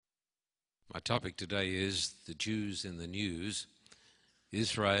My topic today is the Jews in the news,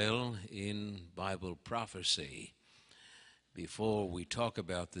 Israel in Bible prophecy. Before we talk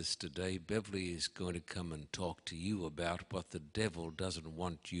about this today, Beverly is going to come and talk to you about what the devil doesn't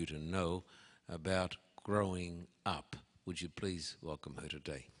want you to know about growing up. Would you please welcome her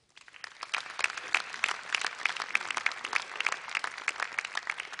today?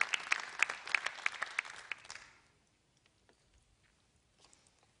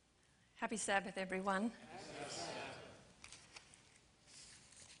 Happy Sabbath, everyone.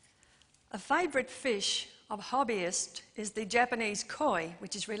 A favourite fish of hobbyists is the Japanese koi,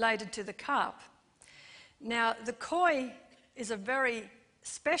 which is related to the carp. Now, the koi is a very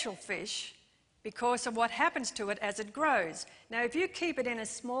special fish because of what happens to it as it grows. Now, if you keep it in a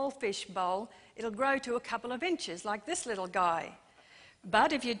small fish bowl, it'll grow to a couple of inches, like this little guy.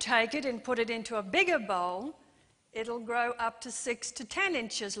 But if you take it and put it into a bigger bowl, it'll grow up to 6 to 10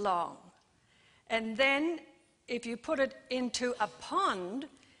 inches long. And then, if you put it into a pond,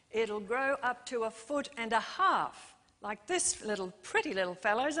 it'll grow up to 1.5 feet, like this little, pretty little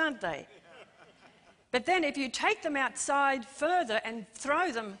fellows, aren't they? But then if you take them outside further and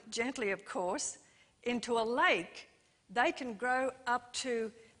throw them, gently of course, into a lake, they can grow up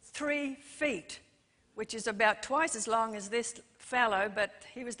to 3 feet, which is about twice as long as this fellow, but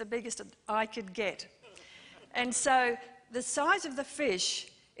he was the biggest I could get. And so the size of the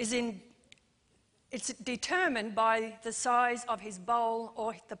fish it's determined by the size of his bowl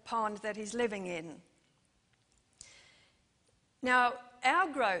or the pond that he's living in. Now, our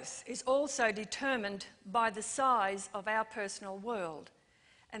growth is also determined by the size of our personal world,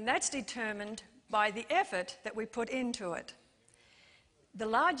 and that's determined by the effort that we put into it. The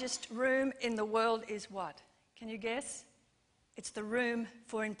largest room in the world is what? Can you guess? It's the room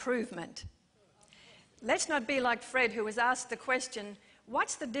for improvement. Let's not be like Fred, who was asked the question,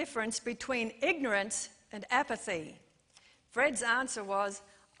 what's the difference between ignorance and apathy? Fred's answer was,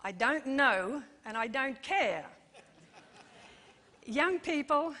 I don't know and I don't care. Young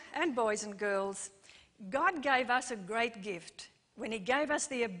people and boys and girls, God gave us a great gift when He gave us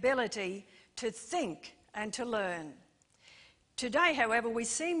the ability to think and to learn. Today, however, we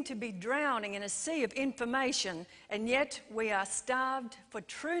seem to be drowning in a sea of information, and yet we are starved for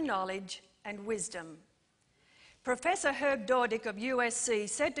true knowledge and wisdom. Professor Herb Dordick of USC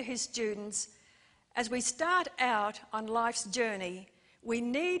said to his students, as we start out on life's journey, we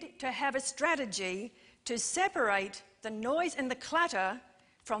need to have a strategy to separate the noise and the clutter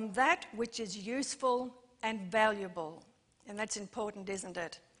from that which is useful and valuable. And that's important, isn't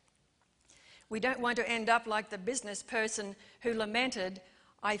it? We don't want to end up like the business person who lamented,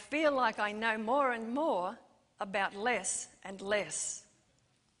 I feel like I know more and more about less and less.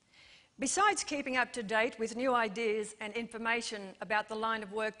 Besides keeping up to date with new ideas and information about the line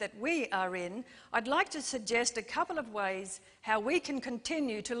of work that we are in, I'd like to suggest a couple of ways how we can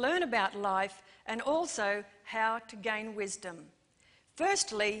continue to learn about life and also how to gain wisdom.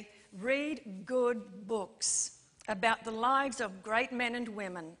 Firstly, read good books about the lives of great men and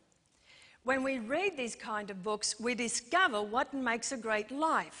women. When we read these kind of books, we discover what makes a great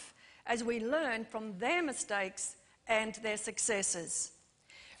life as we learn from their mistakes and their successes.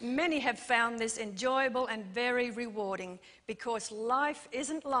 Many have found this enjoyable and very rewarding because life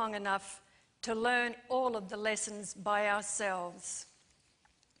isn't long enough to learn all of the lessons by ourselves.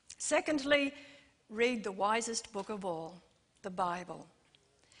 Secondly, read the wisest book of all, the Bible.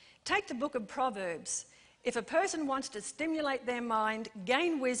 Take the book of Proverbs. If a person wants to stimulate their mind,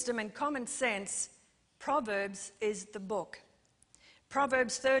 gain wisdom and common sense, Proverbs is the book.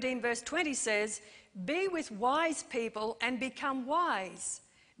 Proverbs 13 verse 20 says, "Be with wise people and become wise.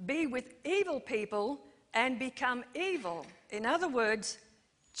 Be with evil people and become evil." In other words,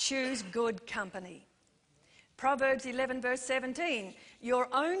 choose good company. Proverbs 11 verse 17, "Your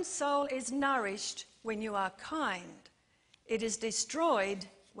own soul is nourished when you are kind. It is destroyed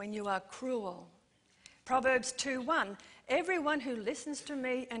when you are cruel." Proverbs 2:1, "Everyone who listens to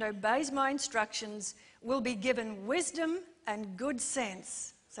me and obeys my instructions will be given wisdom and good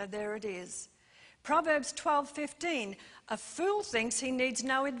sense." So there it is. Proverbs 12:15, "A fool thinks he needs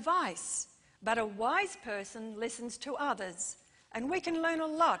no advice, but a wise person listens to others." And we can learn a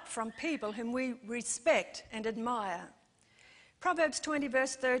lot from people whom we respect and admire. Proverbs 20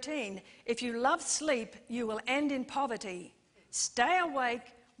 verse 13, "If you love sleep, you will end in poverty. Stay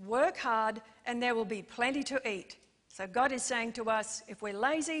awake, work hard, and there will be plenty to eat." So God is saying to us, if we're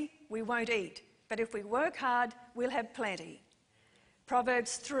lazy, we won't eat. But if we work hard, we'll have plenty.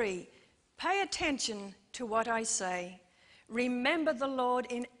 Proverbs 3, "Pay attention to what I say. Remember the Lord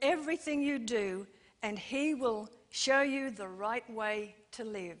in everything you do, and He will show you the right way to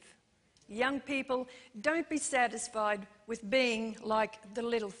live." Young people, don't be satisfied with being like the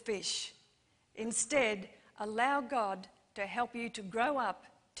little fish. Instead, allow God to help you to grow up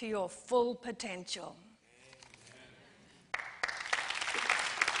to your full potential.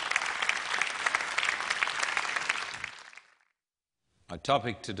 Our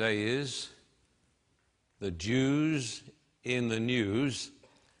topic today is the Jews in the news,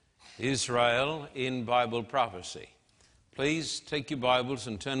 Israel in Bible prophecy. Please take your Bibles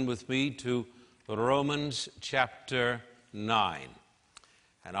and turn with me to Romans chapter 9.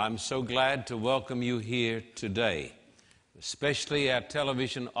 And I'm so glad to welcome you here today, especially our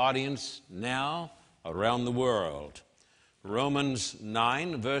television audience now around the world. Romans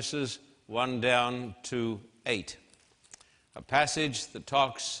 9, verses 1 down to 8. A passage that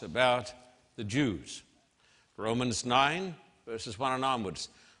talks about the Jews. Romans 9, verses 1 and onwards.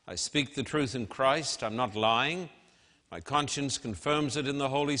 I speak the truth in Christ, I'm not lying. My conscience confirms it in the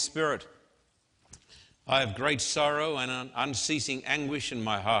Holy Spirit. I have great sorrow and an unceasing anguish in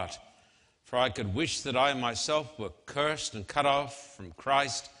my heart, for I could wish that I myself were cursed and cut off from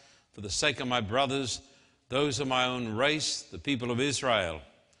Christ for the sake of my brothers, those of my own race, the people of Israel.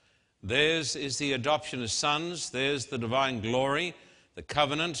 Theirs is the adoption as sons, theirs the divine glory, the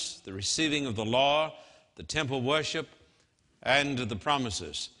covenants, the receiving of the law, the temple worship, and the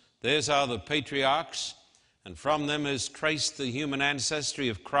promises. Theirs are the patriarchs, and from them is traced the human ancestry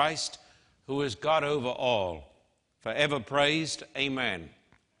of Christ, who is God over all, forever praised. Amen.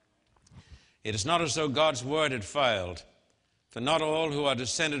 It is not as though God's word had failed, for not all who are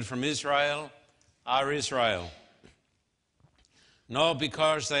descended from Israel are Israel. Nor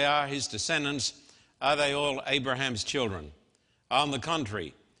because they are his descendants are they all Abraham's children. On the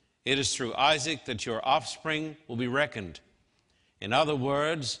contrary, it is through Isaac that your offspring will be reckoned. In other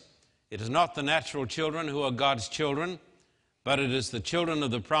words, it is not the natural children who are God's children, but it is the children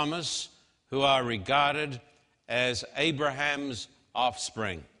of the promise who are regarded as Abraham's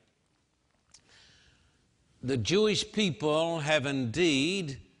offspring. The Jewish people have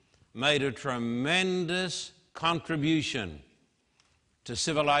indeed made a tremendous contribution to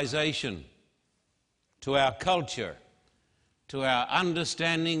civilization, to our culture, to our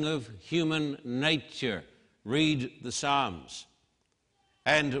understanding of human nature. Read the Psalms.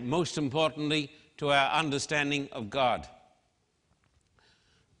 And most importantly, to our understanding of God.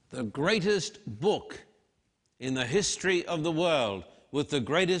 The greatest book in the history of the world with the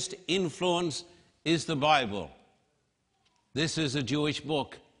greatest influence is the Bible. This is a Jewish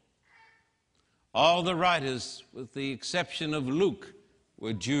book. All the writers, with the exception of Luke,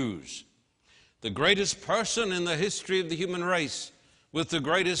 were Jews. The greatest person in the history of the human race with the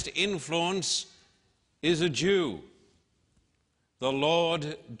greatest influence is a Jew. The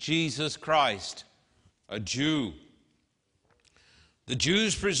Lord Jesus Christ, a Jew. The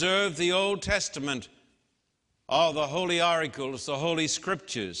Jews preserved the Old Testament, all the holy oracles, the holy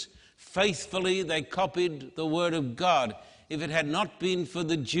scriptures. Faithfully, they copied the Word of God. If it had not been for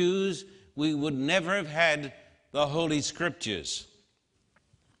the Jews, we would never have had the holy scriptures.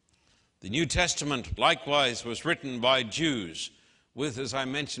 The New Testament, likewise, was written by Jews, with, as I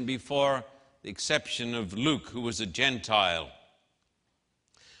mentioned before, the exception of Luke, who was a Gentile.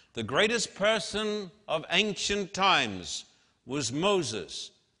 The greatest person of ancient times was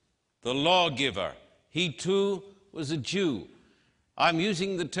Moses, the lawgiver. He too was a Jew. I'm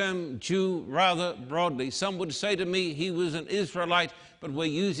using the term Jew rather broadly. Some would say to me he was an Israelite, but we're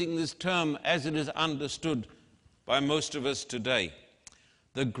using this term as it is understood by most of us today.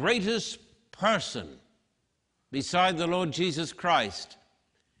 The greatest person beside the Lord Jesus Christ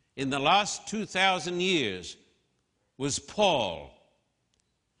in the last 2,000 years was Paul,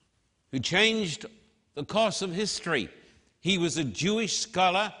 who changed the course of history. He was a Jewish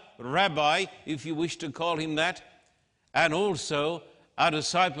scholar, rabbi, if you wish to call him that, and also a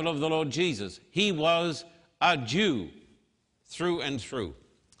disciple of the Lord Jesus. He was a Jew through and through.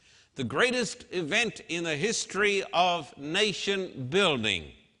 The greatest event in the history of nation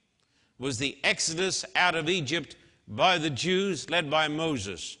building was the exodus out of Egypt by the Jews led by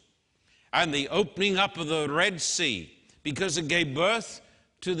Moses, and the opening up of the Red Sea, because it gave birth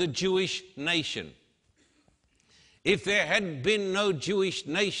to the Jewish nation. If there had been no Jewish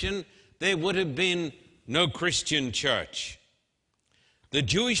nation, there would have been no Christian church. The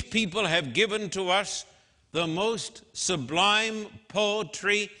Jewish people have given to us the most sublime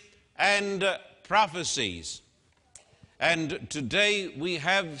poetry and prophecies. And today we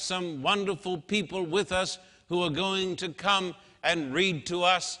have some wonderful people with us who are going to come and read to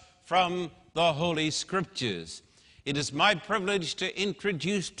us from the Holy Scriptures. It is my privilege to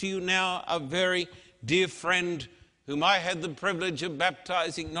introduce to you now a very dear friend whom I had the privilege of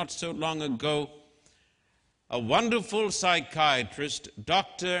baptizing not so long ago, a wonderful psychiatrist,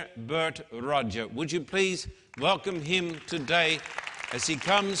 Dr. Bert Roger. Would you please welcome him today as he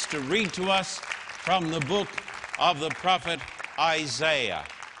comes to read to us from the book of the prophet Isaiah,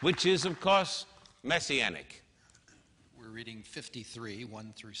 which is, of course, messianic. We're reading 53,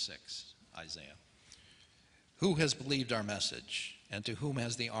 1 through 6, Isaiah. Who has believed our message, and to whom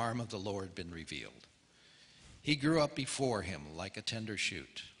has the arm of the Lord been revealed? He grew up before him like a tender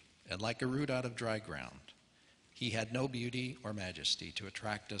shoot, and like a root out of dry ground. He had no beauty or majesty to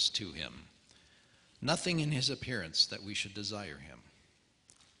attract us to him, nothing in his appearance that we should desire him.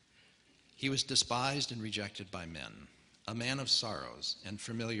 He was despised and rejected by men, a man of sorrows and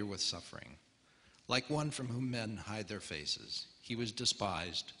familiar with suffering. Like one from whom men hide their faces, he was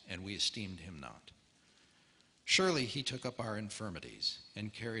despised, and we esteemed him not. Surely he took up our infirmities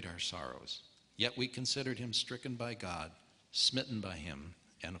and carried our sorrows, yet we considered him stricken by God, smitten by him,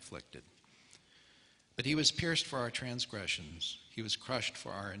 and afflicted. But he was pierced for our transgressions, he was crushed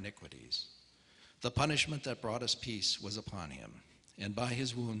for our iniquities. The punishment that brought us peace was upon him, and by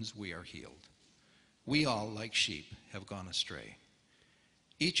his wounds we are healed. We all, like sheep, have gone astray.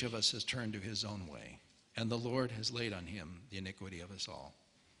 Each of us has turned to his own way, and the Lord has laid on him the iniquity of us all.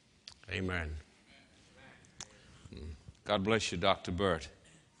 Amen. God bless you, Dr. Burt.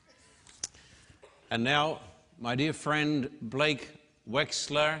 And now, my dear friend Blake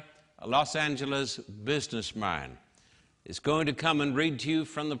Wexler, a Los Angeles businessman, is going to come and read to you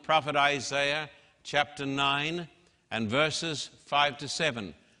from the prophet Isaiah, chapter 9, and verses 5 to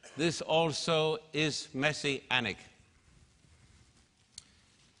 7. This also is messianic.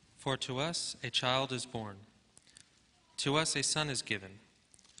 For to us a child is born, to us a son is given,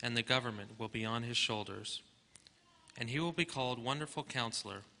 and the government will be on his shoulders. And he will be called Wonderful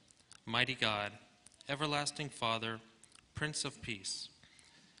Counselor, Mighty God, Everlasting Father, Prince of Peace.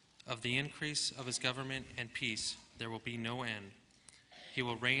 Of the increase of his government and peace there will be no end. He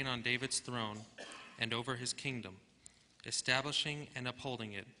will reign on David's throne and over his kingdom, establishing and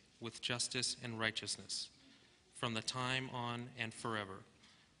upholding it with justice and righteousness, from the time on and forever.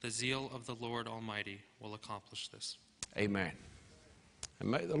 The zeal of the Lord Almighty will accomplish this. Amen.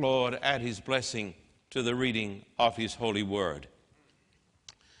 And may the Lord add his blessing to the reading of his holy word.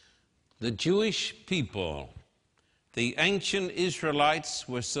 The Jewish people, the ancient Israelites,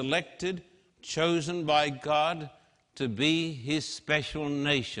 were selected, chosen by God to be his special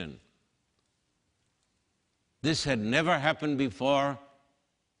nation. This had never happened before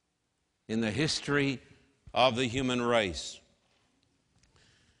in the history of the human race.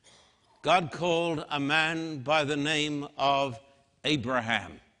 God called a man by the name of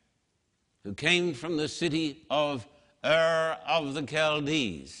Abraham, who came from the city of Ur of the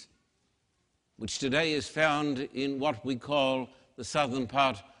Chaldees, which today is found in what we call the southern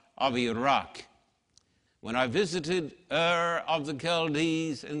part of Iraq. When I visited Ur of the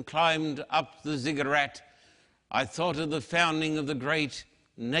Chaldees and climbed up the ziggurat, I thought of the founding of the great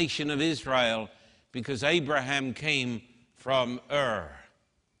nation of Israel, because Abraham came from Ur.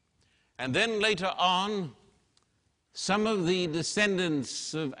 And then later on, some of the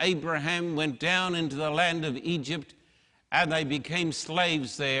descendants of Abraham went down into the land of Egypt, and they became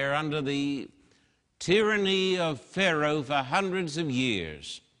slaves there under the tyranny of Pharaoh for hundreds of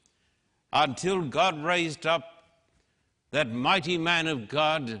years, until God raised up that mighty man of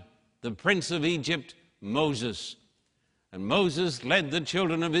God, the Prince of Egypt, Moses. And Moses led the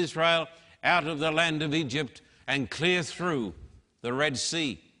children of Israel out of the land of Egypt and clear through the Red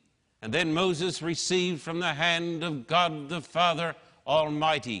Sea. And then Moses received from the hand of God the Father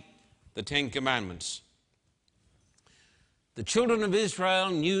Almighty the Ten Commandments. The children of Israel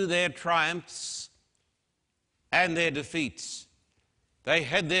knew their triumphs and their defeats. They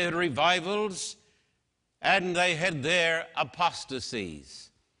had their revivals and they had their apostasies.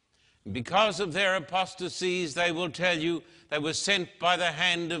 Because of their apostasies, they will tell you, they were sent by the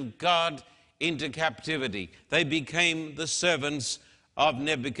hand of God into captivity. They became the servants of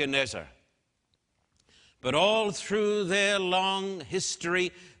Nebuchadnezzar. But all through their long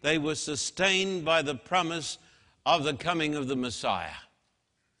history, they were sustained by the promise of the coming of the Messiah.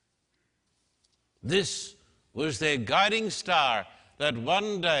 This was their guiding star, that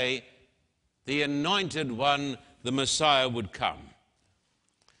one day the anointed one, the Messiah, would come.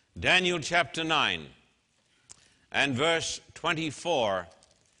 Daniel chapter 9 and verse 24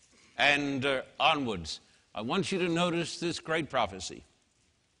 and onwards. I want you to notice this great prophecy.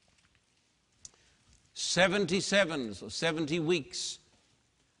 77 or 70 weeks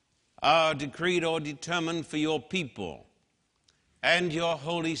are decreed or determined for your people and your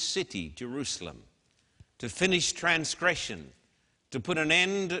holy city, Jerusalem, to finish transgression, to put an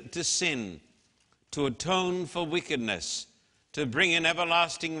end to sin, to atone for wickedness, to bring in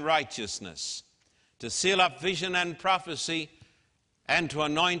everlasting righteousness, to seal up vision and prophecy, and to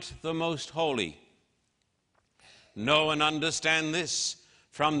anoint the most holy. Know and understand this: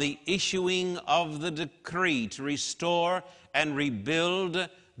 from the issuing of the decree to restore and rebuild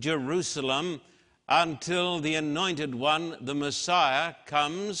Jerusalem until the Anointed One, the Messiah,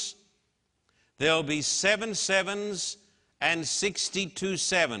 comes, there will be 7 sevens and 62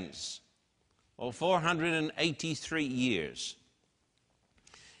 sevens, or 483 years.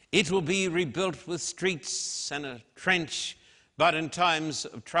 It will be rebuilt with streets and a trench, but in times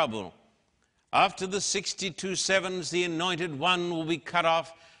of trouble. After the 62 sevens, the Anointed One will be cut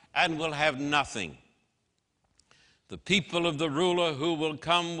off and will have nothing. The people of the ruler who will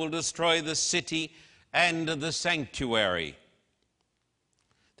come will destroy the city and the sanctuary.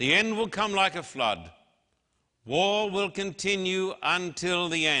 The end will come like a flood. War will continue until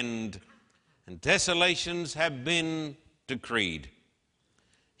the end, and desolations have been decreed.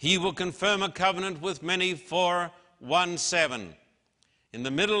 He will confirm a covenant with many for 1 7. In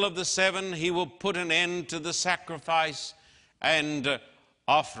the middle of the 7, he will put an end to the sacrifice and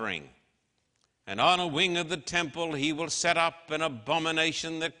offering. And on a wing of the temple he will set up an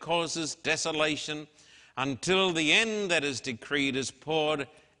abomination that causes desolation until the end that is decreed is poured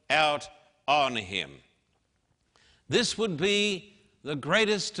out on him. This would be the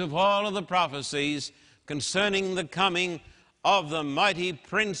greatest of all of the prophecies concerning the coming of the mighty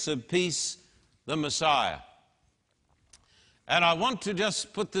Prince of Peace, the Messiah. And I want to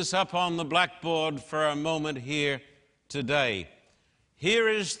just put this up on the blackboard for a moment here today. Here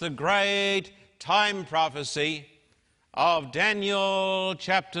is the great time prophecy of Daniel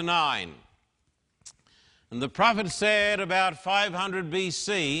chapter 9. And the prophet said about 500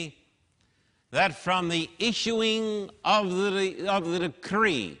 BC that from the issuing of the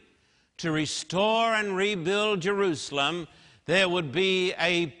decree to restore and rebuild Jerusalem, there would be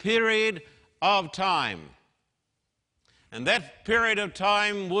a period of time. And that period of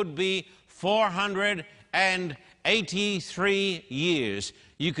time would be 483 years.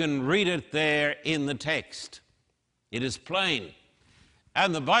 You can read it there in the text. It is plain.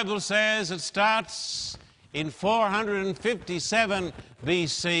 And the Bible says it starts in 457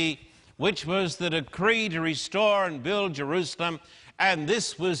 BC, which was the decree to restore and build Jerusalem. And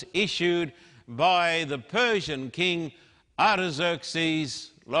this was issued by the Persian king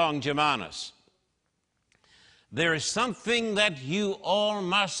Artaxerxes Longimanus. There is something that you all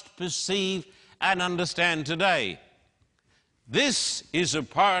must perceive and understand today. This is a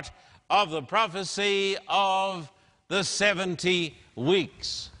part of the prophecy of the 70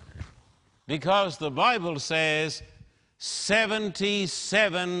 weeks, because the Bible says 70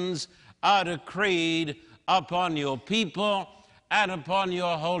 sevens are decreed upon your people and upon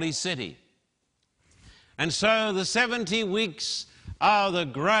your holy city. And so the 70 weeks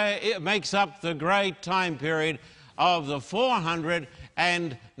it makes up the great time period of the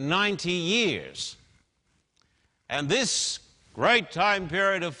 490 years. And this great time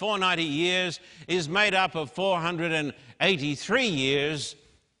period of 490 years is made up of 483 years,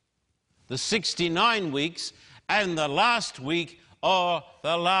 the 69 weeks, and the last week, or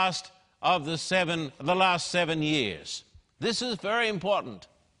the last 7 years. This is very important.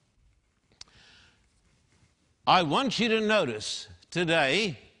 I want you to notice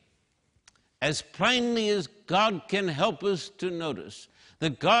today, as plainly as God can help us to notice,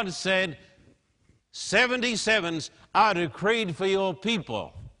 that God said 70 sevens are decreed for your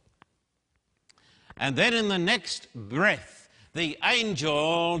people. And then in the next breath, the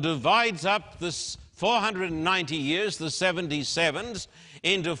angel divides up the 490 years, the 70 sevens,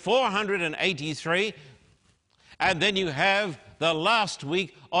 into 483, and then you have the last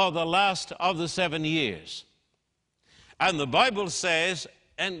week, or the last of the 7 years. And the Bible says,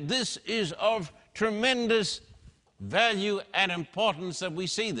 and this is of tremendous value and importance that we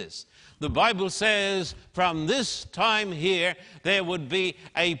see this. The Bible says from this time here, there would be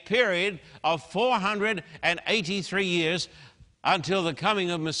a period of 483 years until the coming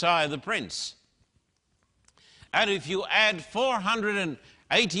of Messiah the Prince. And if you add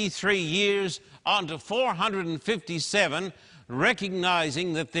 483 years onto 457,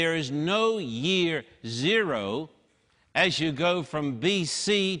 recognizing that there is no year zero, as you go from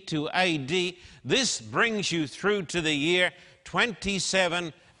BC to AD, this brings you through to the year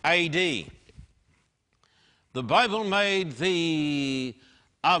 27 AD. The Bible made the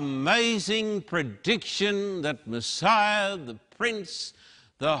amazing prediction that Messiah, the Prince,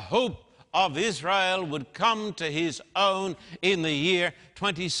 the hope of Israel, would come to his own in the year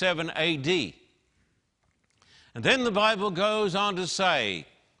 27 AD. And then the Bible goes on to say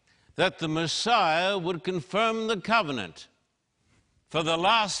that the Messiah would confirm the covenant for the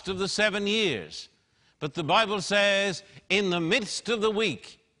last of the 7 years. But the Bible says in the midst of the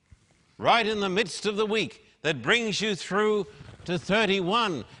week, right in the midst of the week that brings you through to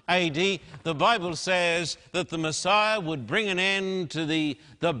 31 AD, the Bible says that the Messiah would bring an end to the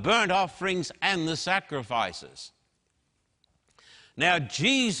burnt offerings and the sacrifices. Now,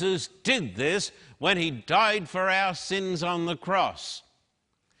 Jesus did this when he died for our sins on the cross.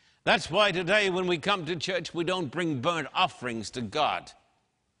 That's why today when we come to church, we don't bring burnt offerings to God.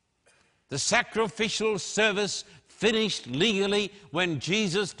 The sacrificial service finished legally when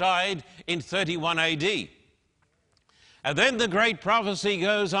Jesus died in 31 AD. And then the great prophecy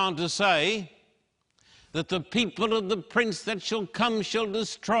goes on to say that the people of the prince that shall come shall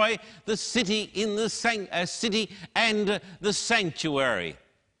destroy the city and the sanctuary.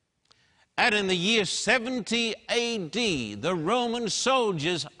 And in the year 70 AD, the Roman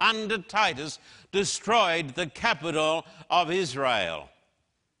soldiers under Titus destroyed the capital of Israel.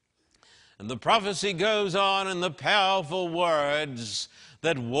 And the prophecy goes on in the powerful words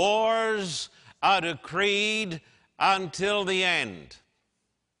that wars are decreed until the end.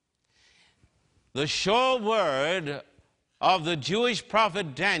 The sure word of the Jewish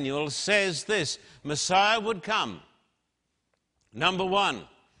prophet Daniel says this: Messiah would come. Number one,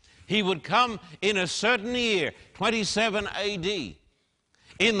 he would come in a certain year, 27 AD.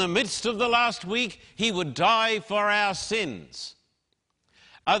 In the midst of the last week, he would die for our sins.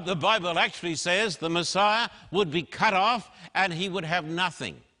 The Bible actually says the Messiah would be cut off and he would have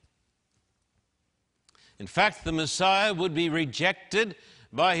nothing. In fact, the Messiah would be rejected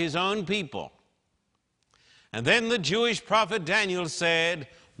by his own people. And then the Jewish prophet Daniel said,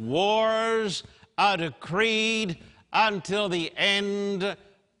 wars are decreed until the end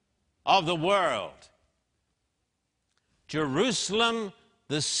of the world. Jerusalem,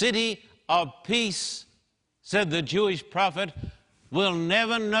 the city of peace, said the Jewish prophet, will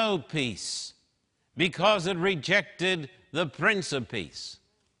never know peace because it rejected the Prince of Peace.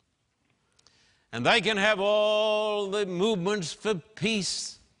 And they can have all the movements for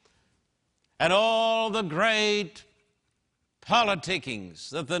peace and all the great politickings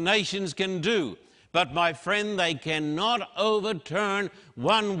that the nations can do. But, my friend, they cannot overturn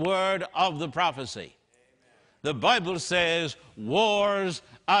one word of the prophecy. The Bible says wars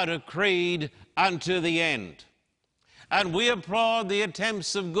are decreed unto the end. And we applaud the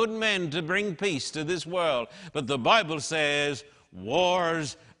attempts of good men to bring peace to this world. But the Bible says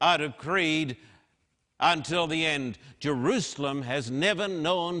wars are decreed until the end. Jerusalem has never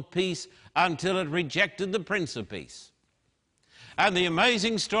known peace until it rejected the Prince of Peace. And the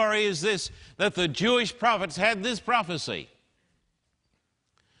amazing story is this, that the Jewish prophets had this prophecy.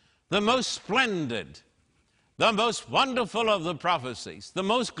 The most splendid, the most wonderful of the prophecies, the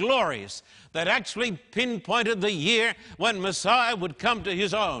most glorious, that actually pinpointed the year when Messiah would come to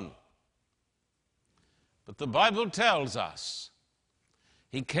his own. But the Bible tells us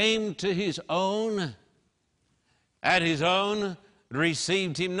he came to his own, and his own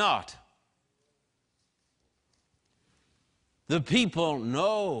received him not. The people,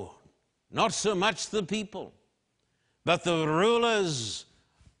 no, not so much the people, but the rulers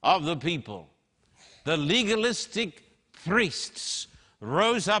of the people, the legalistic priests,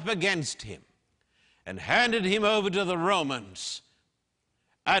 rose up against him and handed him over to the Romans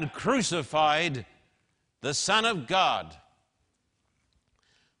and crucified the Son of God.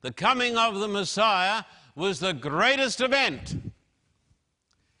 The coming of the Messiah was the greatest event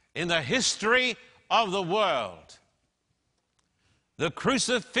in the history of the world. The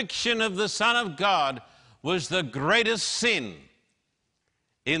crucifixion of the Son of God was the greatest sin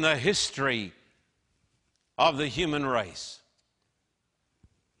in the history of the human race.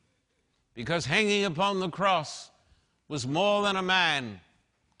 Because hanging upon the cross was more than a man.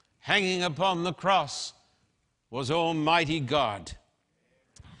 Hanging upon the cross was Almighty God.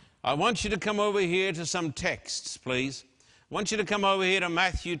 I want you to come over here to some texts, please. I want you to come over here to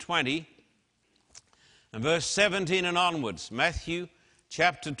Matthew 20 and verse 17 and onwards. Matthew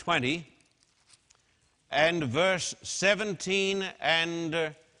chapter 20 and verse 17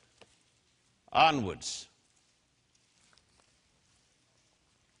 and onwards.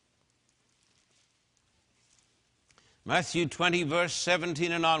 Matthew 20, verse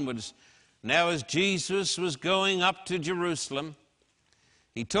 17 and onwards. Now as Jesus was going up to Jerusalem,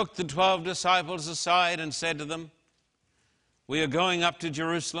 he took the 12 disciples aside and said to them, we are going up to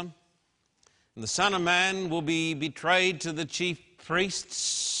Jerusalem, and the Son of Man will be betrayed to the chief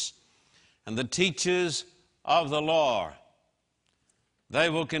priests and the teachers of the law. They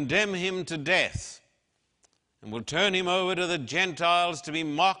will condemn him to death and will turn him over to the Gentiles to be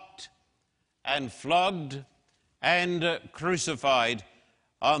mocked and flogged and crucified.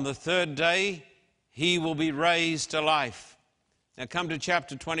 On the third day, he will be raised to life. Now come to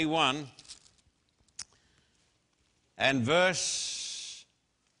chapter 21 and verse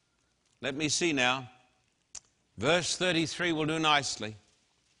 33 will do nicely.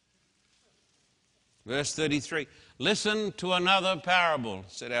 Verse 33. Listen to another parable,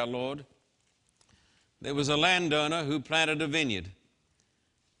 said our Lord. There was a landowner who planted a vineyard.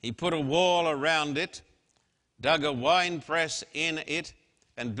 He put a wall around it, dug a winepress in it,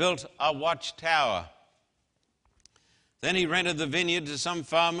 and built a watchtower. Then he rented the vineyard to some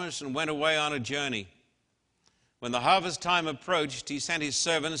farmers and went away on a journey. When the harvest time approached, he sent his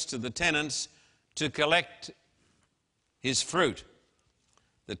servants to the tenants to collect his fruit.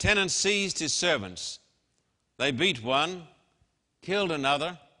 The tenants seized his servants. They beat one, killed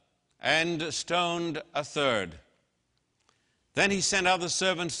another, and stoned a third. Then he sent other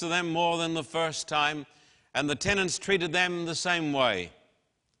servants to them more than the first time, and the tenants treated them the same way.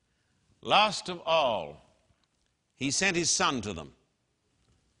 Last of all, he sent his son to them.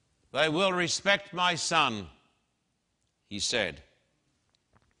 They will respect my son, he said.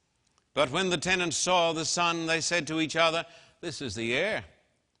 But when the tenants saw the son, they said to each other, this is the heir.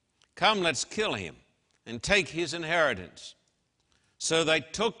 Come, let's kill him and take his inheritance. So they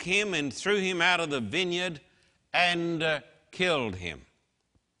took him and threw him out of the vineyard and killed him.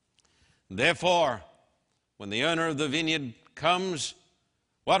 Therefore, when the owner of the vineyard comes,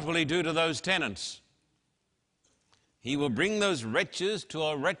 what will he do to those tenants? He will bring those wretches to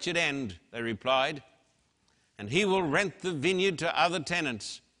a wretched end, they replied, and he will rent the vineyard to other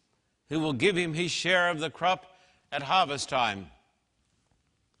tenants, who will give him his share of the crop at harvest time.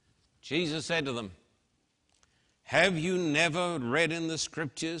 Jesus said to them, have you never read in the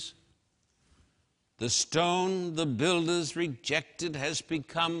Scriptures, the stone the builders rejected has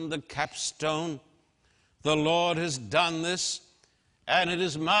become the capstone. The Lord has done this, and it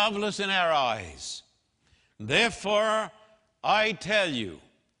is marvelous in our eyes. Therefore, I tell you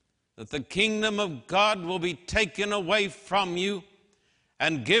that the kingdom of God will be taken away from you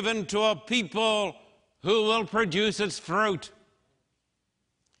and given to a people who will produce its fruit.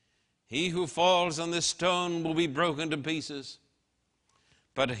 He who falls on this stone will be broken to pieces,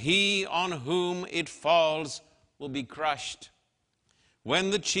 but he on whom it falls will be crushed. When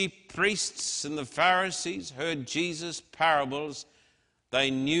the chief priests and the Pharisees heard Jesus' parables, they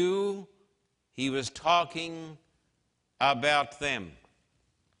knew he was talking about them.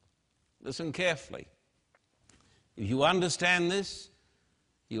 Listen carefully. If you understand this,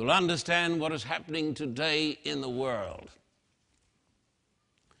 you'll understand what is happening today in the world.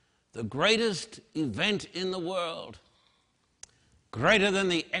 The greatest event in the world, greater than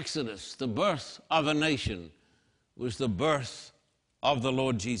the Exodus, the birth of a nation, was the birth of the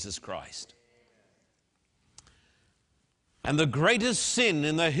Lord Jesus Christ. And the greatest sin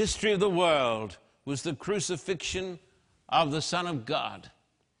in the history of the world was the crucifixion of the Son of God.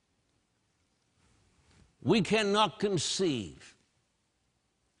 We cannot conceive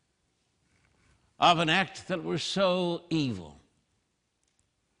of an act that was so evil,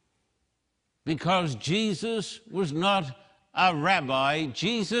 because Jesus was not a rabbi.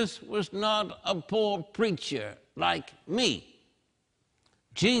 Jesus was not a poor preacher like me.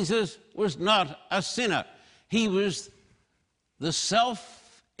 Jesus was not a sinner. He was the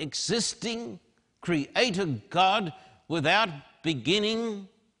self-existing creator God without beginning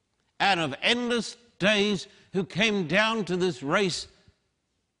and of endless days, who came down to this race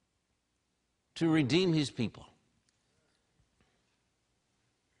to redeem his people.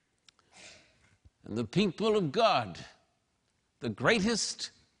 And the people of God, the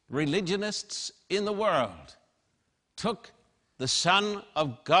greatest religionists in the world, took the Son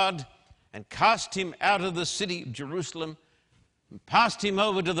of God and cast him out of the city of Jerusalem and passed him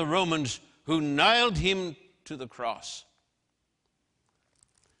over to the Romans, who nailed him to the cross.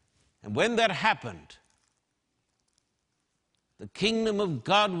 And when that happened, the kingdom of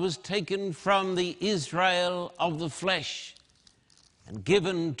God was taken from the Israel of the flesh and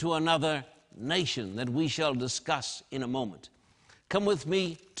given to another nation that we shall discuss in a moment. Come with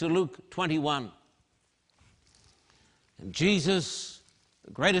me to Luke 21. And Jesus,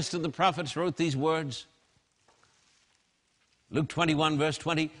 the greatest of the prophets, wrote these words. Luke 21, verse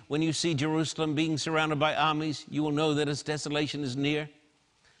 20, when you see Jerusalem being surrounded by armies, you will know that its desolation is near.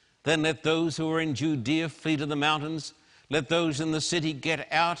 Then let those who are in Judea flee to the mountains. Let those in the city get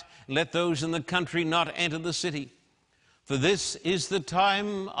out. Let those in the country not enter the city. For this is the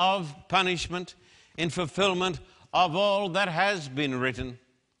time of punishment in fulfillment of all that has been written.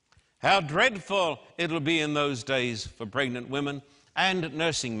 How dreadful it'll be in those days for pregnant women and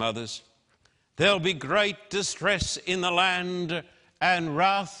nursing mothers. There'll be great distress in the land and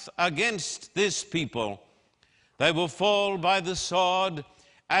wrath against this people. They will fall by the sword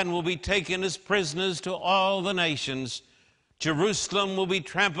and will be taken as prisoners to all the nations. Jerusalem will be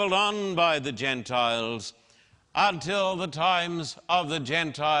trampled on by the Gentiles until the times of the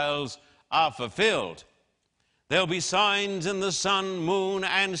Gentiles are fulfilled. There'll be signs in the sun, moon,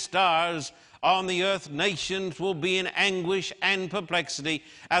 and stars. On the earth, nations will be in anguish and perplexity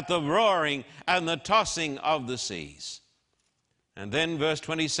at the roaring and the tossing of the seas. And then verse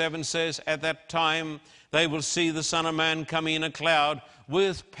 27 says, at that time they will see the Son of Man coming in a cloud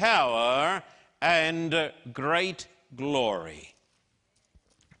with power and great glory.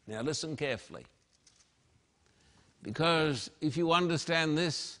 Now listen carefully, because if you understand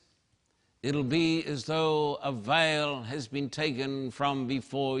this, it'll be as though a veil has been taken from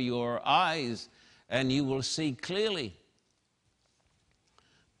before your eyes, and you will see clearly.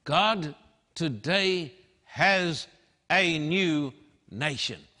 God today has a new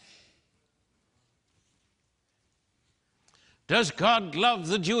nation. Does God love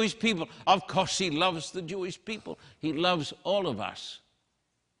the Jewish people? Of course he loves the Jewish people. He loves all of us.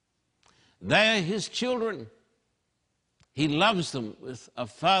 They're his children. He loves them with a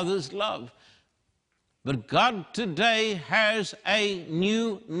father's love. But God today has a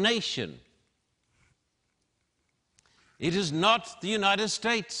new nation. It is not the United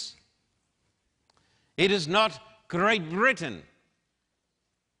States. It is not Great Britain.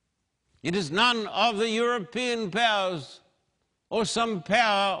 It is none of the European powers or some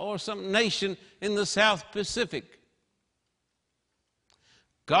power or some nation in the South Pacific.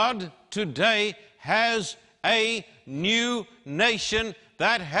 God today has a new nation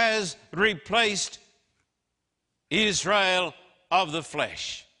that has replaced Israel of the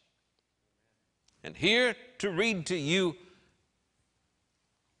flesh. And here to read to you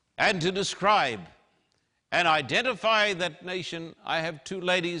and to describe and identify that nation, I have two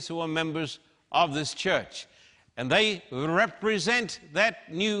ladies who are members of this church, and they represent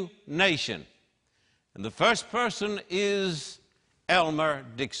that new nation. And the first person is Elmer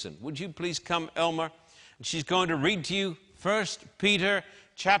Dixon. Would you please come, Elmer? And she's going to read to you 1 Peter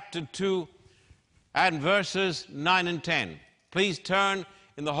chapter 2 and verses 9 and 10. Please turn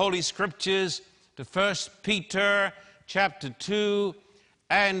in the Holy Scriptures to 1 Peter chapter 2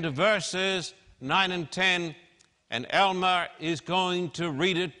 and verses 9 and 10. And Elmer is going to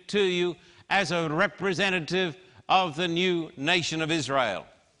read it to you as a representative of the new nation of Israel.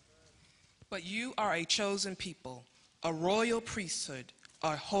 But you are a chosen people, a royal priesthood,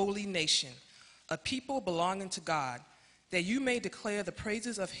 a holy nation, a people belonging to God, that you may declare the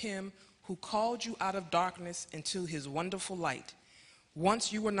praises of him who called you out of darkness into his wonderful light.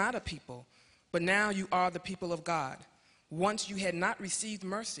 Once you were not a people, but now you are the people of God. Once you had not received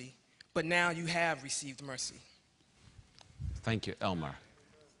mercy, but now you have received mercy. Thank you, Elmer.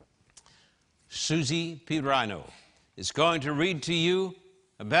 Susie Pirano is going to read to you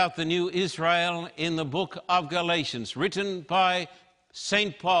about the new Israel in the book of Galatians, written by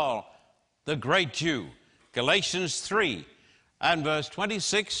St. Paul, the great Jew. Galatians 3 and verse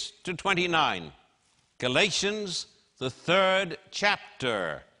 26 to 29. Galatians, the 3rd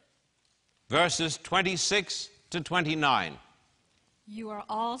chapter, verses 26 to 29. You are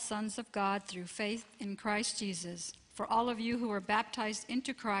all sons of God through faith in Christ Jesus. For all of you who are baptized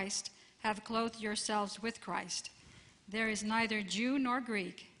into Christ have clothed yourselves with Christ. There is neither Jew nor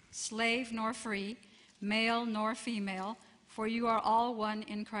Greek, slave nor free, male nor female, for you are all one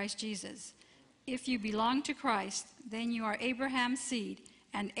in Christ Jesus. If you belong to Christ, then you are Abraham's seed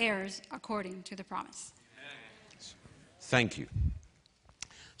and heirs according to the promise. Thank you.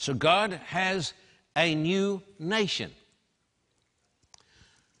 So God has a new nation.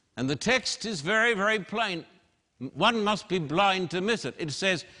 And the text is very, very plain. One must be blind to miss it. It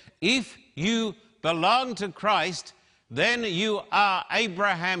says, if you belong to Christ, then you are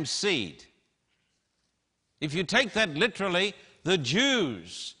Abraham's seed. If you take that literally, the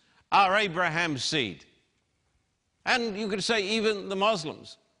Jews are Abraham's seed. And you could say even the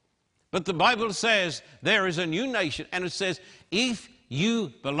Muslims. But the Bible says there is a new nation, and it says, if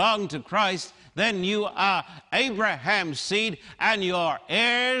you belong to Christ, then you are Abraham's seed, and your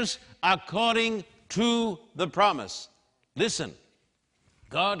heirs according to the promise. Listen,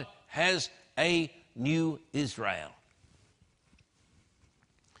 God has a new Israel.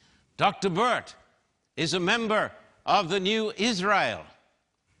 Dr. Burt is a member of the new Israel.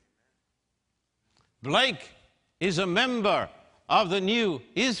 Blake is a member of the new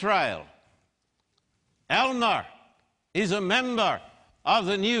Israel. Elmer is a member of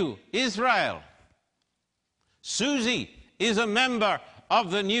the new Israel. Susie is a member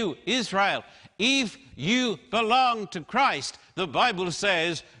of the new Israel. If you belong to Christ, the Bible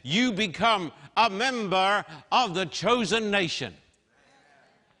says you become a member of the chosen nation.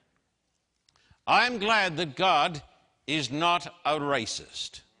 I'm glad that God is not a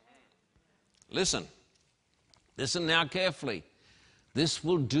racist. Listen now carefully. This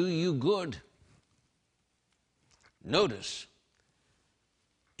will do you good. Notice,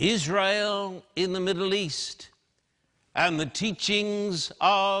 Israel in the Middle East and the teachings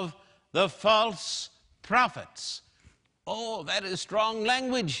of the false prophets. Oh, that is strong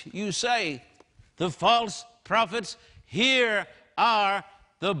language, you say. The false prophets. Here are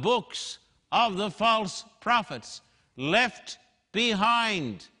the books of the false prophets left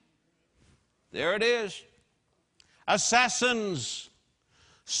behind. There it is. Assassins,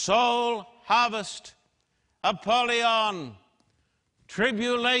 Soul Harvest, Apollyon,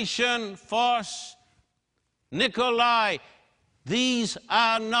 Tribulation Force, Nikolai. These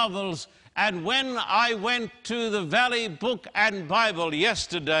are novels. And when I went to the Valley Book and Bible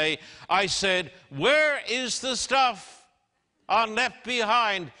yesterday, I said, where is the stuff on Left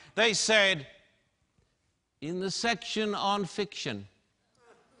Behind? They said, in the section on fiction.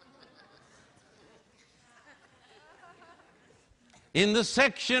 In the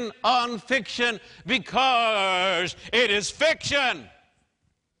section on fiction, because it is fiction.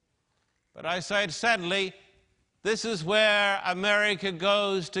 But I said, sadly, this is where America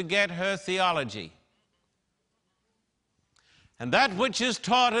goes to get her theology. And that which is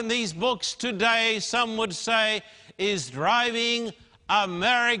taught in these books today, some would say, is driving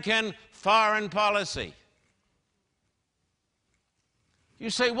American foreign policy. You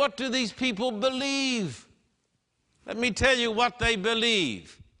say, what do these people believe? Let me tell you what they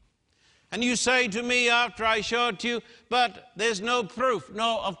believe. And you say to me after I show it to you, but there's no proof.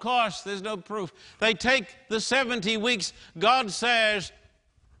 No, of course there's no proof. They take the 70 weeks. God says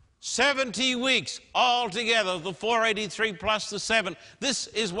 70 weeks altogether, the 483 plus the 7. This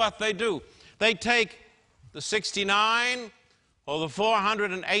is what they do. They take the 69 or the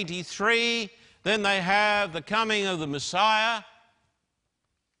 483, then they have the coming of the Messiah.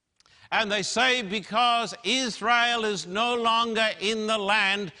 And they say because Israel is no longer in the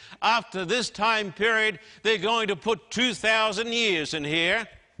land after this time period, they're going to put 2,000 years in here.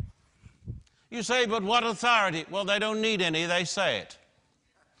 You say, but what authority? Well, they don't need any, they say it.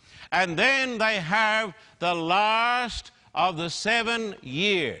 And then they have the last of the 7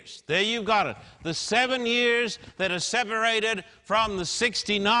 years. There you've got it. The 7 years that are separated from the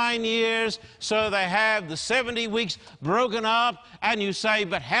 69 years. So they have the 70 weeks broken up. And you say,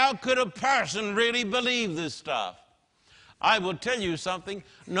 but how could a person really believe this stuff? I will tell you something.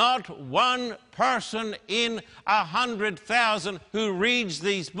 Not one person in 100,000 who reads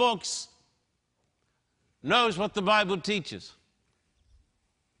these books knows what the Bible teaches.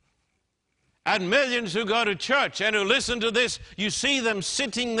 And millions who go to church and who listen to this, you see them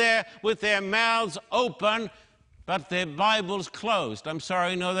sitting there with their mouths open, but their Bibles closed. I'm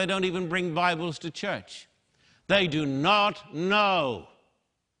sorry, no, they don't even bring Bibles to church. They do not know.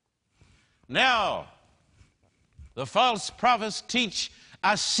 Now, the false prophets teach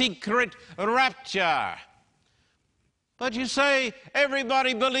a secret rapture. But you say,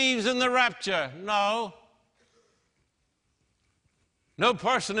 everybody believes in the rapture. No. No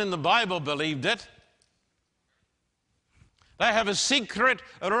person in the Bible believed it. They have a secret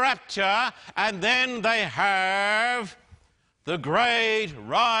rapture, and then they have the great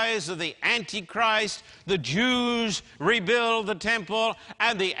rise of the Antichrist. The Jews rebuild the temple,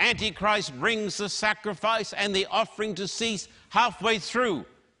 and the Antichrist brings the sacrifice and the offering to cease halfway through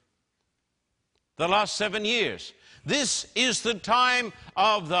the last 7 years. This is the time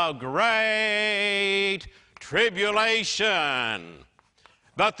of the great tribulation.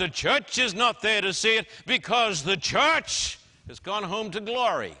 But the church is not there to see it because the church has gone home to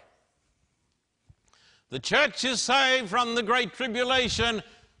glory. The church is saved from the great tribulation.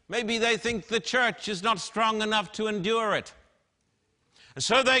 Maybe they think the church is not strong enough to endure it. And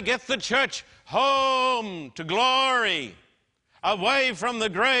so they get the church home to glory, away from the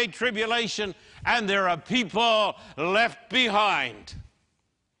great tribulation, and there are people left behind.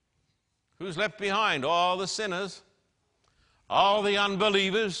 Who's left behind? All the sinners. All the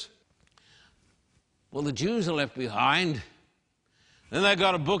unbelievers. Well, the Jews are left behind. Then they've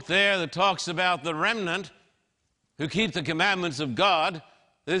got a book there that talks about the remnant who keep the commandments of God.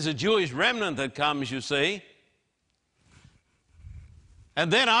 There's a Jewish remnant that comes, you see.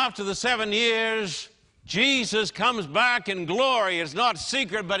 And then after the 7 years, Jesus comes back in glory. It's not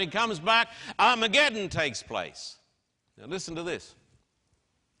secret, but he comes back. Armageddon takes place. Now listen to this.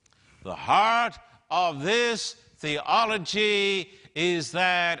 The heart of this theology is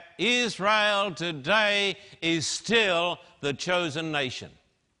that Israel today is still the chosen nation.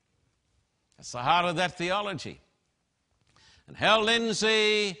 That's the heart of that theology. And Hal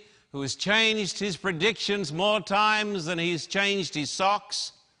Lindsey, who has changed his predictions more times than he's changed his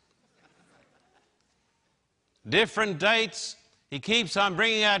socks, different dates, he keeps on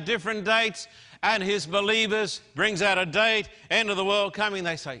bringing out different dates, and his believers brings out a date, end of the world coming.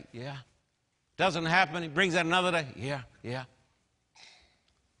 They say, yeah. Doesn't happen. He brings out another day. Yeah.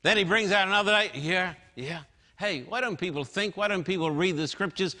 Then he brings out another day. Yeah. Hey, why don't people think? Why don't people read the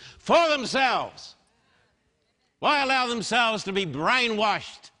scriptures for themselves? Why allow themselves to be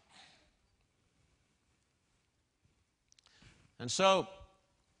brainwashed? And so,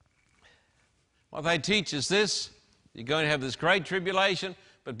 what they teach is this: you're going to have this great tribulation,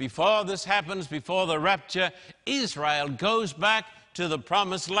 but before this happens, before the rapture, Israel goes back to the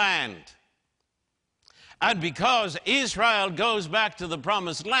promised land. And because Israel goes back to the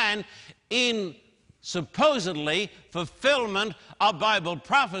promised land in supposedly fulfillment of Bible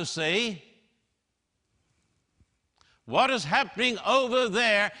prophecy, what is happening over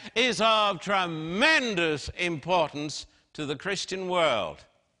there is of tremendous importance to the Christian world.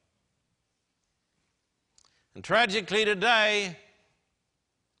 And tragically today,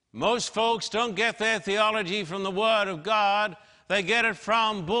 most folks don't get their theology from the Word of God. They get it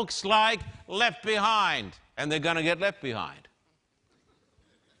from books like Left Behind, and they're going to get left behind.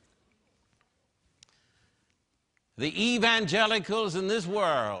 The evangelicals in this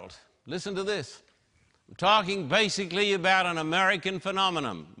world, listen to this. I'm talking basically about an American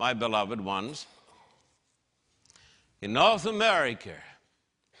phenomenon, my beloved ones. In North America,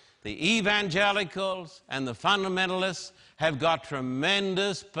 the evangelicals and the fundamentalists have got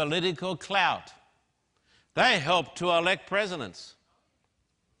tremendous political clout. They help to elect presidents.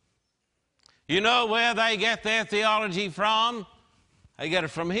 You know where they get their theology from? They get it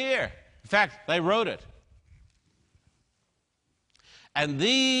from here. In fact, they wrote it. And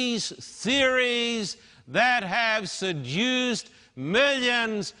these theories that have seduced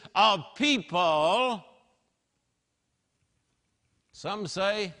millions of people, some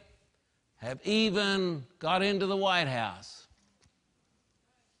say, have even got into the White House.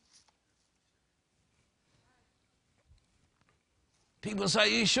 People say, are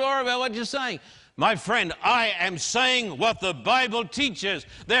you sure about what you're saying? My friend, I am saying what the Bible teaches.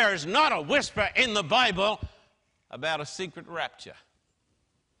 There is not a whisper in the Bible about a secret rapture.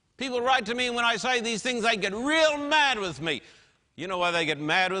 People write to me when I say these things, they get real mad with me. You know why they get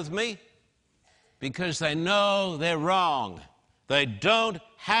mad with me? Because they know they're wrong. They don't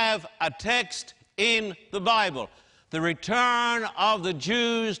have a text in the Bible. The return of the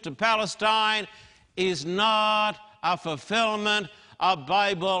Jews to Palestine is not a fulfillment of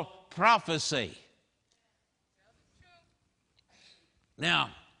Bible prophecy.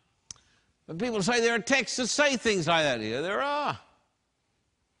 Now, when people say there are texts that say things like that, yeah, there are.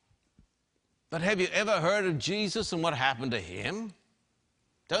 But have you ever heard of Jesus and what happened to him?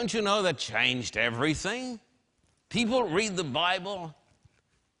 Don't you know that changed everything? People read the Bible,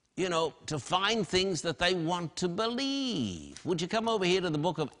 you know, to find things that they want to believe. Would you come over here to the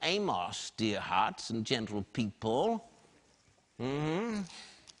book of Amos, dear hearts and gentle people?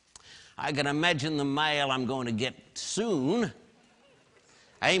 I can imagine the mail I'm going to get soon.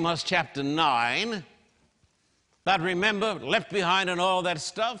 Amos chapter 9. But remember, Left Behind and all that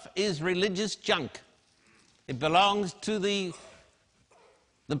stuff is religious junk. It belongs to the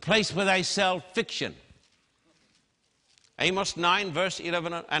place where they sell fiction. Amos 9, verse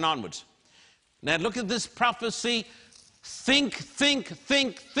 11 and onwards. Now look at this prophecy. Think, think,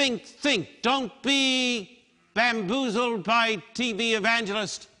 think, think, think. Don't be bamboozled by TV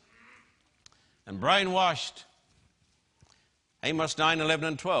evangelists and brainwashed. Amos 9, 11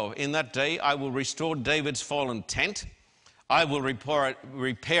 and 12. In that day I will restore David's fallen tent. I will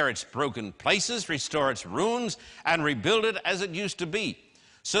repair its broken places, restore its ruins, and rebuild it as it used to be,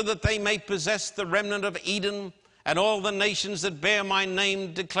 so that they may possess the remnant of Edom and all the nations that bear my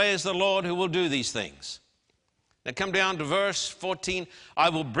name, declares the Lord who will do these things. Now come down to verse 14. I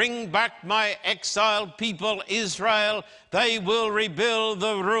will bring back my exiled people, Israel. They will rebuild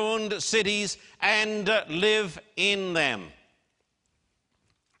the ruined cities and live in them.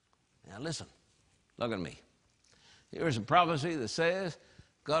 Now listen, look at me. Here is a prophecy that says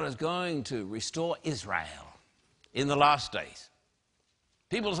God is going to restore Israel in the last days.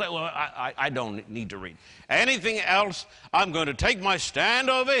 People say, well, I don't need to read anything else. I'm going to take my stand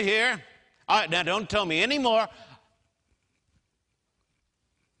over here. Now don't tell me any more.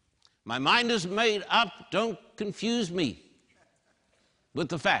 My mind is made up. Don't confuse me. with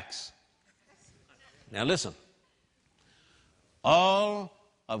the facts. Now listen. All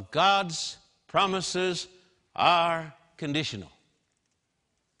of God's promises are conditional.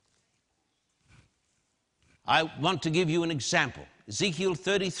 I want to give you an example. Ezekiel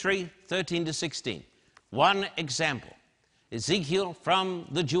 33, 13 to 16. One example. Ezekiel from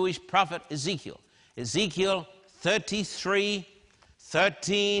the Jewish prophet Ezekiel. Ezekiel 33,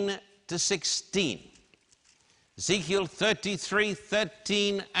 13 to 16. Ezekiel 33,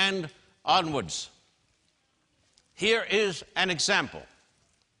 13 and onwards. Here is an example.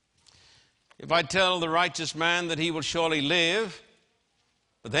 If I tell the righteous man that he will surely live,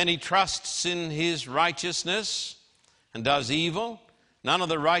 but then he trusts in his righteousness and does evil, none of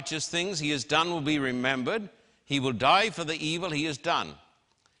the righteous things he has done will be remembered. He will die for the evil he has done.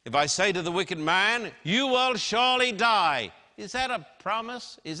 If I say to the wicked man, you will surely die. Is that a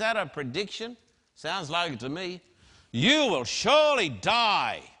promise? Is that a prediction? Sounds like it to me. You will surely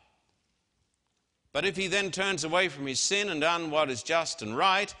die. But if he then turns away from his sin and done what is just and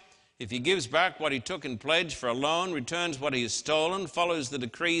right, if he gives back what he took in pledge for a loan, returns what he has stolen, follows the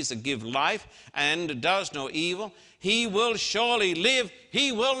decrees that give life, and does no evil, he will surely live,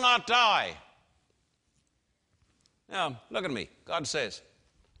 he will not die. Now, look at me. God says,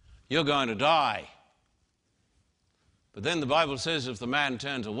 you're going to die. But then the Bible says if the man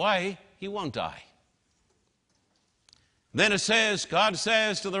turns away, he won't die. Then it says, God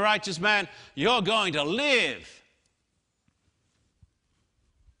says to the righteous man, you're going to live.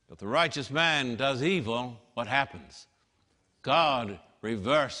 But the righteous man does evil, what happens? God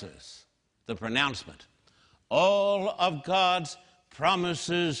reverses the pronouncement. All of God's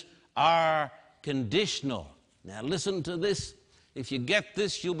promises are conditional. Now listen to this. If you get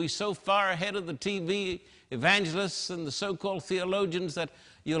this, you'll be so far ahead of the TV evangelists and the so-called theologians that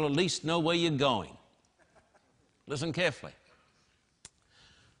you'll at least know where you're going. Listen carefully.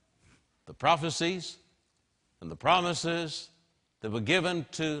 The prophecies and the promises that were given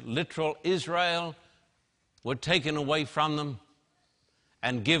to literal Israel were taken away from them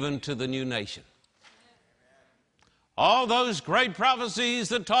and given to the new nation. All those great prophecies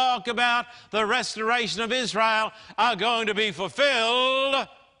that talk about the restoration of Israel are going to be fulfilled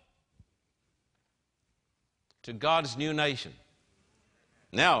to God's new nation.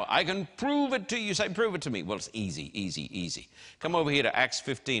 Now, I can prove it to you. Say, prove it to me. Well, it's easy, easy, easy. Come over here to Acts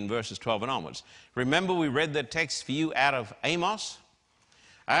 15, verses 12 and onwards. Remember, we read that text for you out of Amos?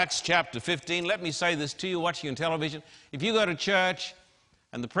 Acts chapter 15. Let me say this to you watching on television. If you go to church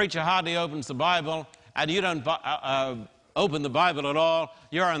and the preacher hardly opens the Bible and you don't open the Bible at all,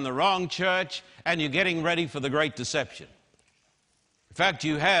 you're in the wrong church and you're getting ready for the great deception. In fact,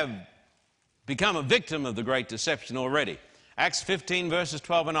 you have become a victim of the great deception already. Acts 15, verses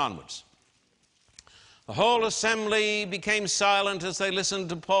 12 and onwards. The whole assembly became silent as they listened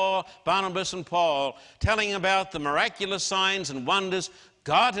to Barnabas and Paul, telling about the miraculous signs and wonders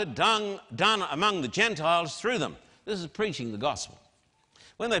God had done among the Gentiles through them. This is preaching the gospel.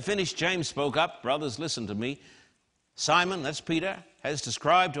 When they finished, James spoke up. Brothers, listen to me. Simon, that's Peter, has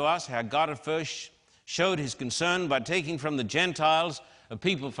described to us how God at first showed his concern by taking from the Gentiles a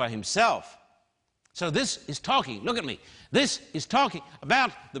people for himself. So this is talking, look at me, this is talking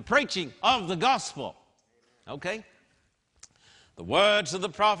about the preaching of the gospel. Okay? The words of the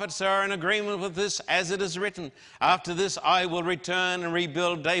prophets are in agreement with this, as it is written, after this I will return and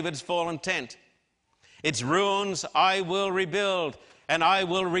rebuild David's fallen tent. Its ruins I will rebuild, and I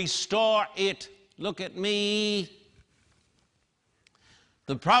will restore it. Look at me.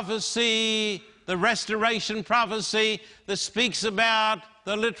 The prophecy, the restoration prophecy that speaks about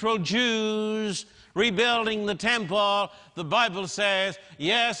the literal Jews rebuilding the temple, the Bible says,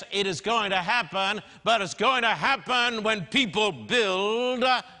 yes, it is going to happen, but it's going to happen when people build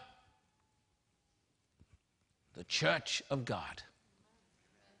the church of God.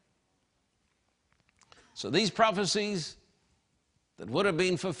 So these prophecies that would have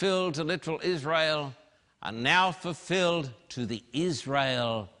been fulfilled to literal Israel are now fulfilled to the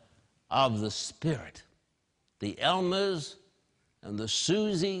Israel of the Spirit. The Elmers and the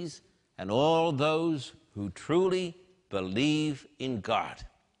Susies and all those who truly believe in God.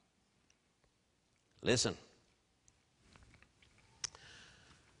 Listen.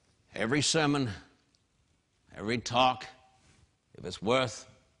 Every sermon, every talk, if it's worth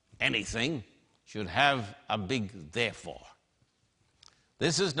anything, should have a big therefore.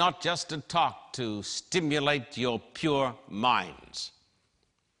 This is not just a talk to stimulate your pure minds,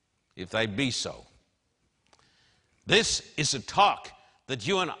 if they be so. This is a talk that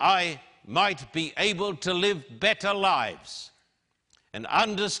you and I might be able to live better lives and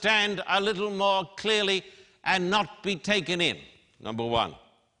understand a little more clearly and not be taken in. number one.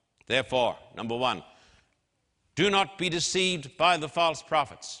 Therefore, number one, do not be deceived by the false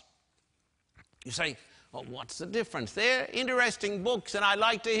prophets. You say, well, what's the difference? They're interesting books and I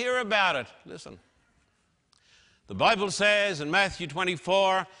like to hear about it. Listen. The Bible says in Matthew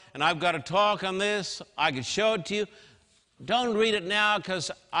 24, and I've got a talk on this, I could show it to you. Don't read it now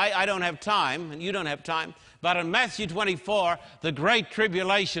because I don't have time and you don't have time. But in Matthew 24, the great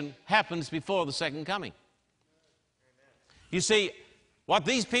tribulation happens before the second coming. You see, what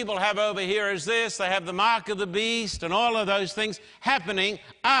these people have over here is this. They have the mark of the beast and all of those things happening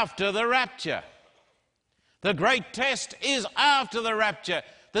after the rapture. The great test is after the rapture.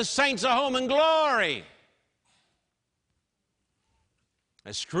 The saints are home in glory.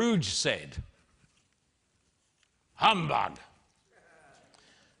 As Scrooge said, humbug.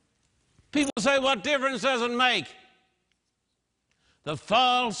 People say, what difference does it make? The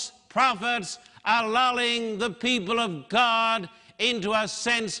false prophets are lulling the people of God into a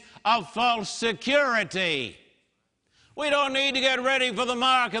sense of false security. We don't need to get ready for the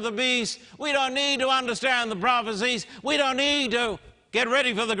mark of the beast. We don't need to understand the prophecies. We don't need to get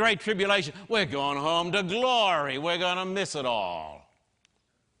ready for the great tribulation. We're going home to glory. We're going to miss it all.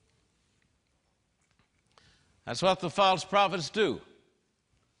 That's what the false prophets do.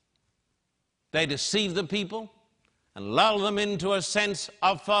 They deceive the people and lull them into a sense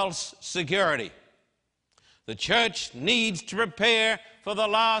of false security. The church needs to prepare for the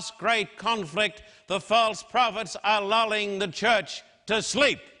last great conflict. The false prophets are lulling the church to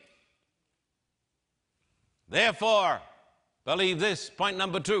sleep. Therefore, believe this, point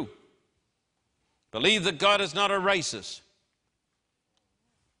number 2. Believe that God is not a racist.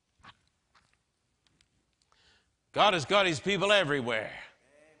 God has got his people everywhere.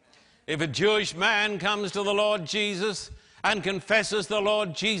 If a Jewish man comes to the Lord Jesus and confesses the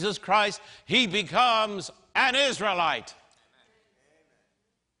Lord Jesus Christ, he becomes an Israelite.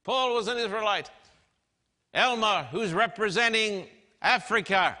 Paul was an Israelite. Elma, who's representing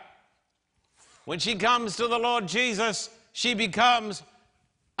Africa, when she comes to the Lord Jesus, she becomes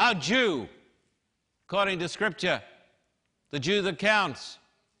a Jew, according to Scripture, the Jew that counts.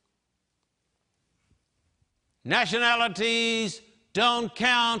 Nationalities don't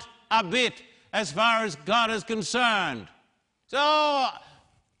count a bit as far as God is concerned. So,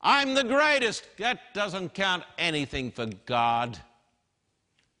 I'm the greatest. That doesn't count anything for God.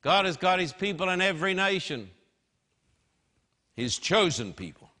 God has got his people in every nation, his chosen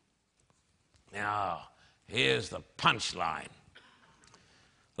people. Now, here's the punchline.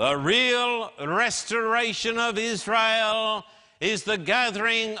 The real restoration of Israel is the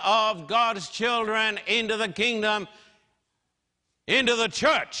gathering of God's children into the kingdom, into the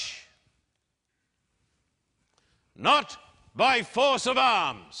church. Not by force of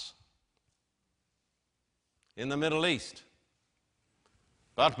arms in the Middle East,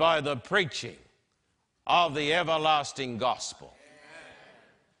 but by the preaching of the everlasting gospel.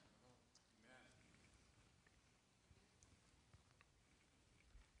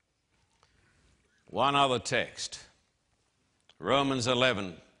 One other text, Romans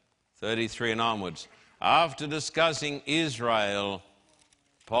 11:33 and onwards. After discussing Israel,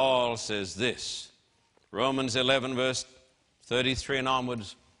 Paul says this, Romans 11, verse 33 and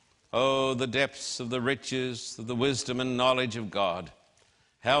onwards, oh, the depths of the riches of the wisdom and knowledge of God,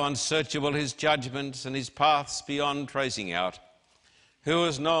 how unsearchable his judgments and his paths beyond tracing out. Who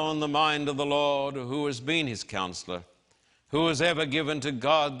has known the mind of the Lord? Who has been his counselor? Who has ever given to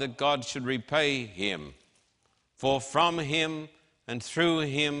God that God should repay him? For from him and through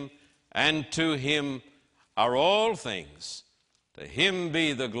him and to him are all things. To him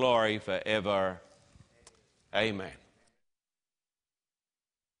be the glory forever. Amen.